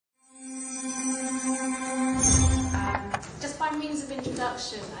means of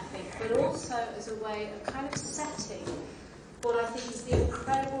introduction, I think, but also as a way of kind of setting what I think is the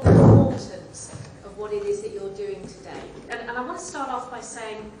incredible importance of what it is that you're doing today. And I want to start off by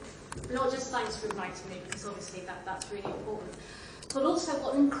saying, not just thanks for inviting me, because obviously that's really important, but also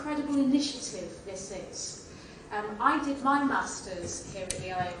what an incredible initiative this is. I did my Masters here at the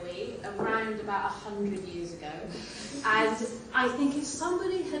IOE around about 100 years ago, and I think if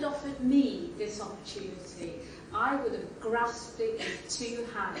somebody had offered me this opportunity, I would have grasped it with two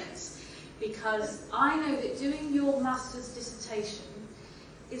hands, because I know that doing your Master's dissertation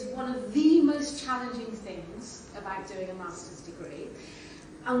is one of the most challenging things about doing a Master's degree.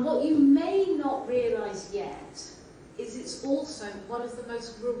 And what you may not realise yet is it's also one of the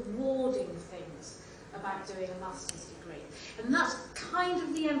most rewarding things about doing a Master's degree. And that's kind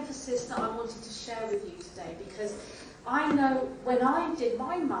of the emphasis that I wanted to share with you today, because I know when I did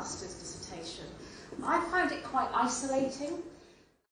my Master's dissertation, I found it quite isolating.